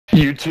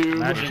YouTube,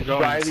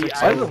 Riley, yeah,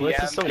 I'm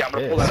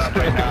gonna pull that up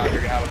right now.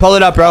 You're gonna have Pull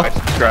it up, bro.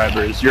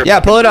 subscribers. Yeah,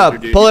 pull it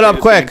up. Pull it up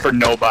quick. For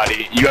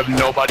nobody. You have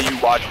nobody who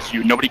watches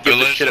you. Nobody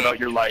gives a shit about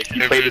your life.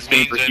 You play this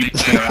game for human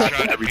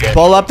interaction every day.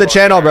 Pull up the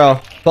channel, bro.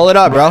 Pull it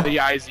up, bro. The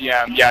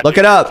IZM. Yeah, look dude,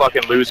 it up. You're a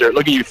fucking loser.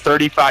 Look at you,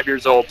 35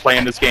 years old,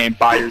 playing this game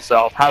by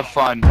yourself. Have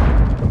fun.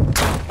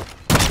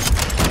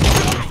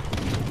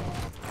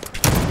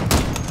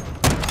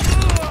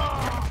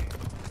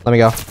 Let me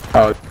go.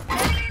 Oh.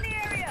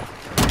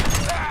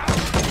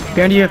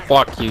 Behind you.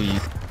 Fuck you.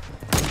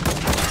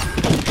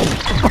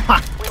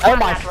 Oh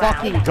my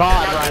fucking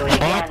god, Riley.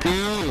 Fuck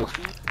you.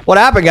 What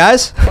happened,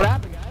 guys?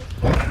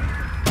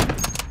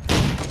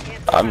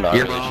 I'm not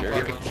You're really wrong, sure.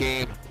 fucking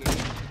king.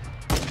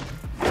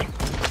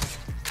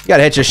 You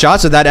gotta hit your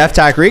shots with that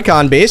F-TAC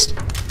recon beast.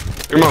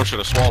 Your mom should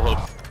have swallowed.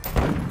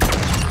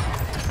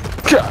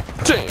 God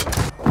damn.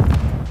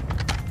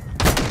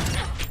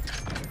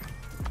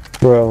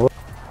 Bro.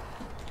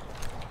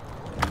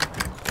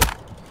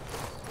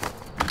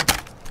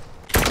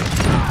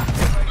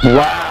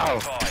 Wow.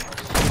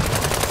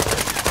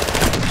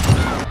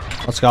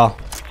 Let's go.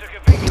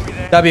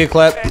 W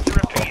clip.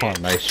 Oh,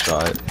 nice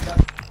shot.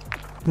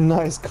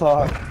 Nice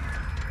car.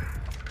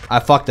 I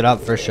fucked it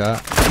up first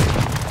shot.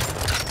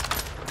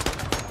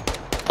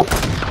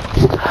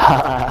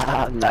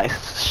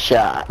 Nice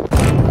shot.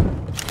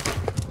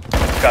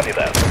 Copy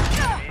that.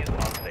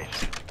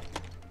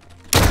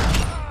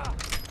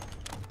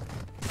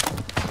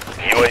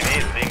 UAV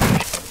is being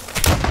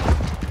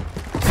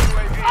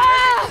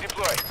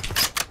deployed.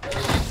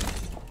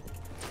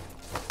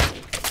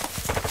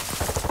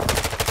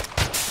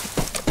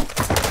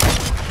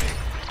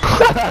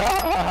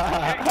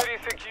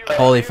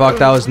 Holy fuck,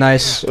 that was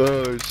nice.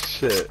 Oh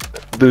shit.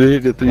 Did he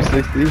hit the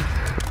 360?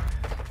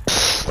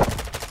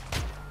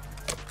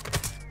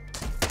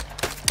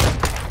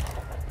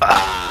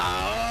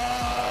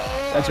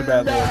 That's a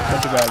bad look.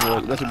 That's a bad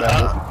look. That's a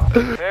bad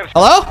look.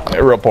 Hello?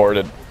 Get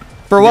reported.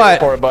 For Get what?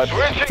 reported, bud.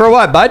 For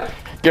what, bud?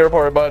 Get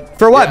reported, bud.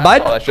 For what, Yeah,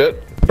 bud? all that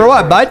shit. For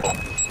what, bud?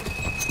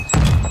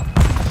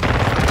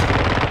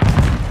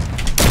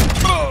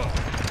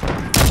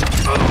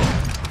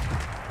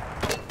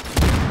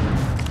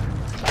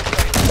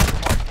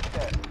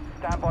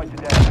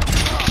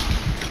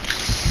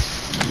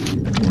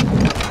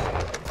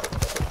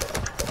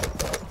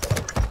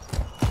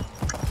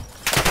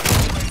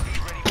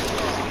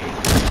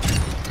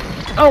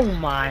 Oh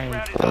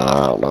my.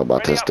 I don't know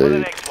about this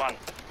dude.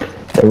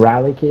 The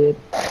Riley kid.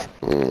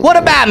 What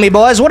about me,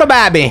 boys? What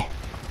about me?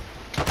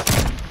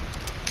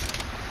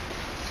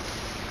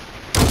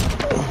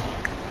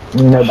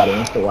 Nobody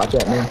wants to watch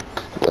that, man.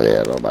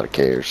 Yeah, nobody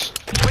cares.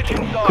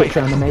 Quit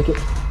trying to make it.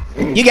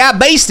 You got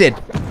basted.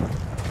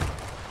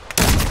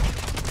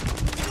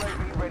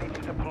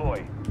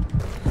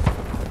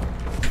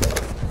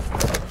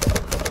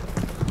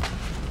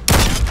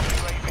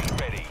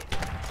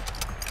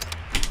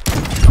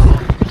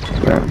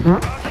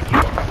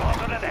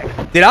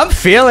 Dude, I'm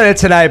feeling it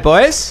tonight,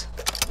 boys.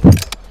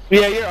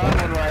 Yeah, you're on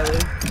one, Riley.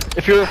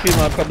 If you're a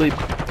female, I'd probably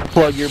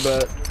plug your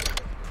butt.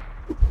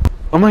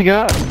 Oh my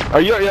god. Are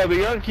you? Yeah, but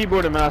you're on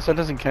keyboard and mouse. That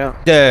doesn't count.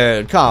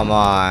 Dude, come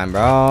on,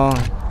 bro.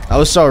 That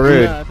was so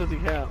rude. Yeah, that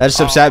doesn't count. That just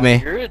upset me.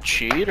 You're a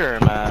cheater,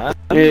 man.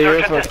 Yeah, you're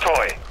a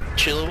fuck.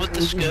 Chilling with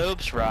the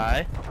scopes,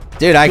 right?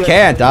 Dude, I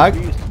can't, dog.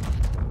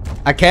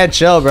 I can't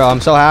chill, bro.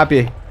 I'm so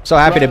happy. So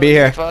happy to be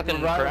here. Fucking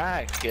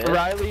crack, kid.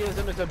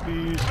 Rileyism is a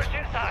beast.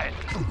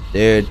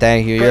 Dude,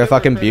 thank you. You're a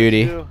fucking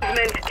beauty.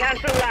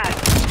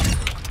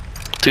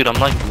 Dude, I'm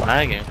like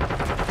lagging.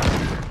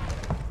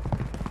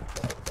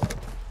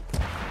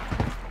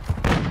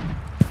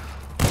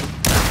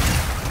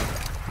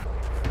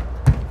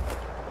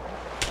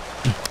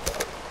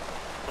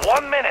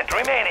 One minute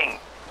remaining.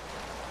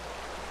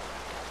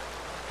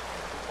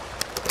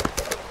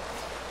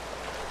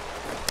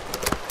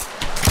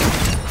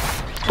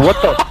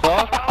 What the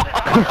fuck?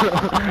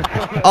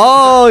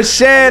 Oh,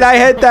 shit. I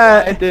hit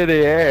that. Did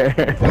the air.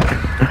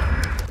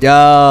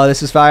 Yo,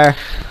 this is fire.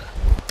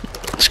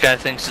 This guy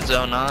thinks it's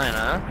 09,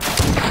 huh?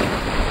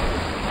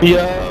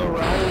 Yo,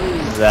 Riley.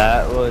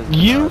 That was.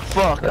 You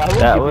fuck. I will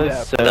That give you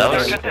was so. That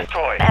was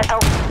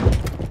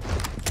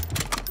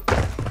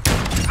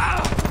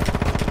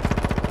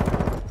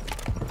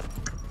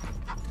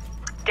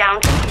Down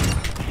to you.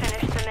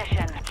 Finish the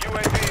mission.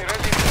 UAV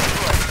ready to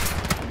deploy.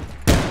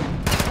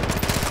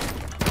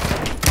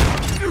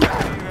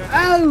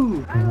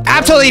 Oh!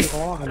 Absolutely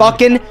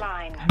fucking.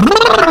 Line.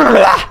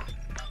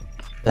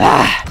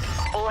 Ah.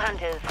 All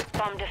hunters,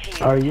 bomb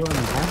defused. Are you on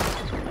the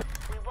map?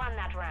 We won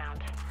that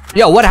round.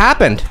 Yo, what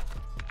happened?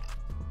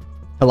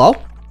 Hello?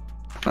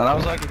 No, that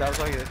was lucky. That was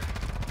lucky.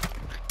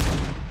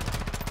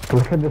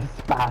 Look at this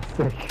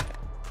spastic.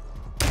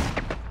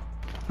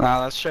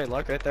 Nah, that's straight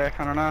luck right there.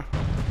 I don't know.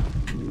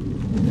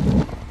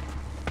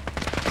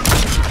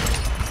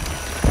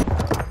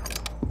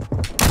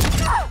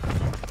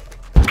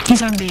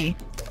 He's on B.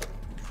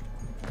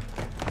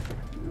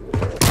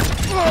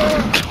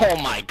 Oh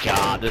my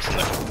god, this is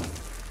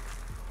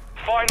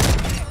Fine.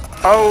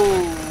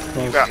 Oh,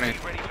 you got me.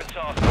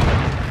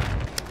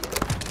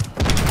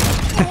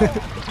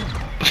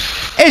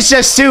 It's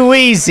just too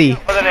easy.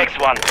 For the next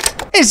one.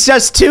 It's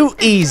just too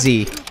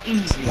easy.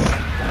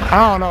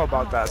 I don't know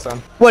about that,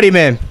 son. What do you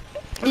mean?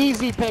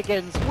 Easy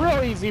pickings,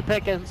 real easy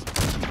pickings.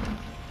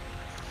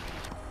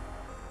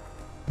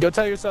 Go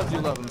tell yourselves you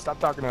love him. Stop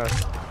talking to us.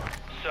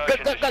 Search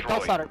and Go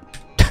destroy. Sutter.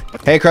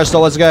 Hey,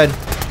 Crystal, what's good?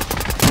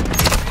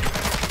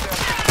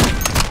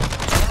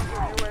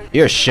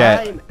 You're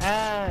shit. I'm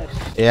Ash.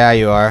 Yeah,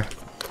 you are.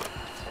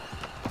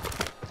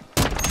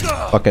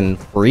 Fucking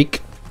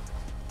freak.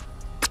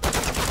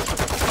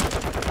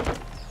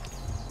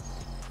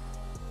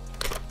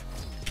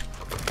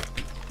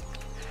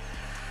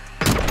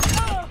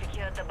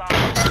 Secured the bomb.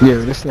 Yeah,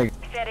 this nigga.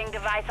 Setting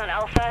device on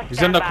Alpha.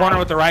 He's in the corner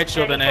with the right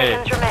shield and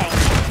A.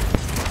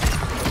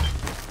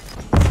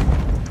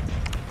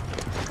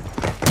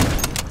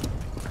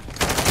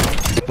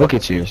 Look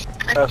at you. It's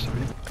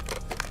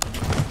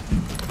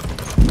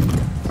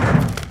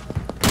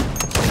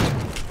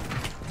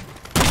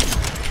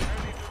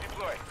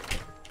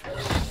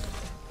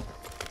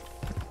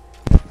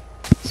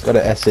got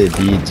a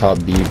SAB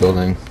top B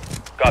building.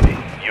 Copy.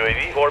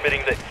 UAV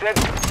orbiting the...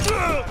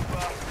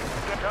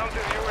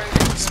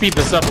 Speed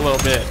this up a little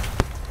bit.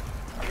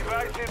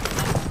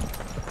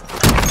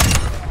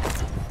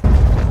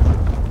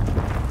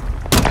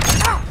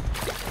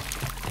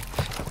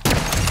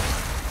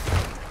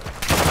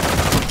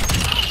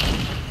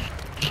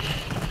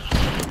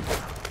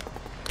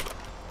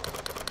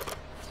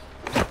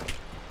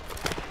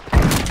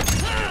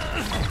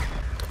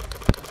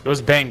 It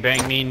was bang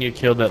bang. Me and you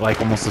killed at like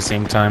almost the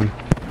same time.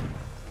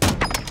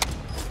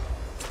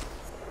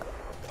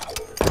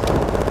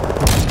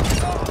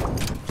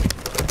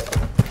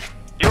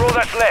 You're all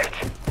that's left.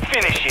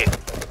 Finish it.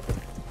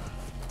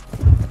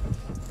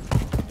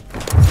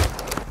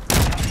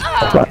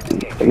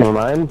 Never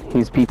mind.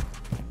 He's people.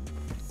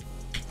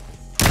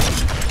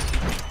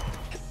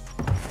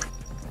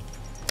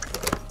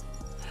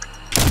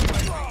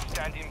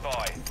 Standing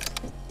by.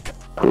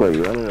 Look,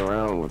 you're running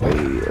around with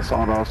a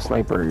assault-off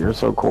sniper. You're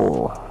so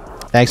cool.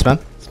 Thanks, man.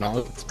 It's not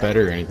like it's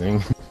better or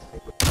anything.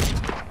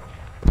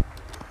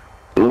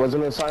 It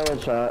wasn't a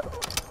silent shot.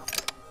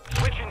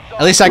 Switching sides.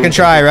 At least I can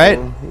try, right?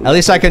 At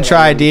least I can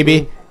try,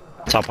 DB.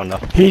 Top one though.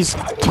 He's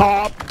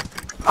top,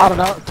 I don't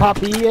know,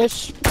 top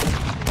E-ish. We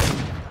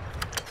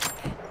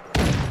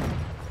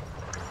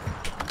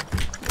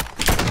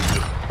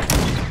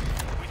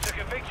took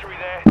a victory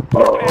there.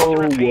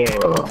 Oh,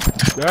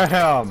 yeah.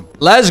 Damn.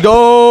 Let's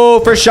go!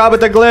 First shot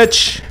with the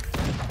glitch.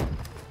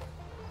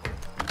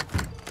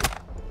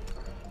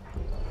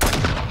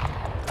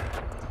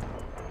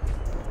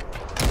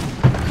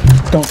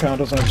 Don't count,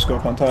 doesn't have a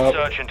scope on top.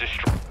 Search and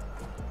destroy.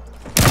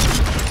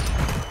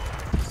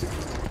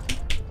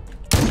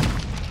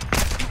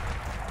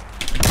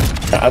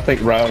 I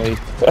think Riley.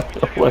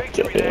 What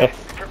the hell?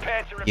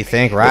 Prepare to You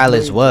think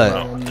Riley's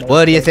what?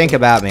 What do you think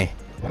about me?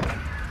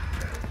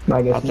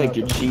 I guess I think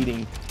you're nothing.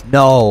 cheating.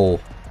 No.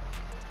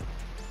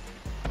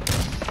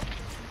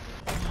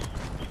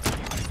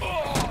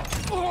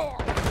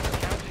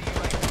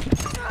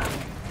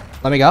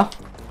 Let me go.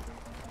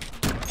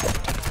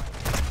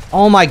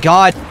 Oh my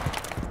god.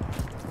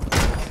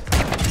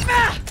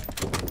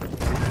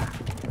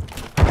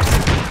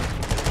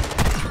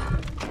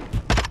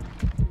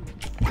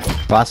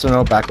 Last one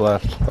out back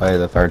left by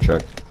the fire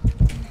truck.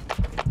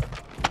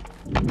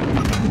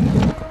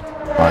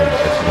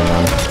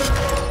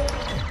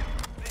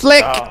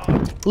 Flick.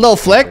 Little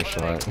flick.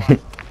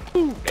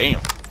 Damn.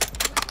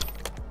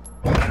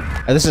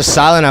 If this is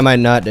silent, I might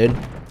not, dude.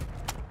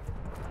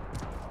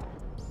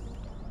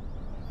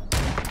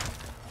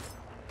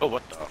 Oh,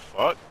 what the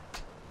fuck?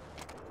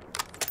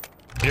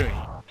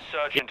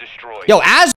 Search and destroy. Yo, as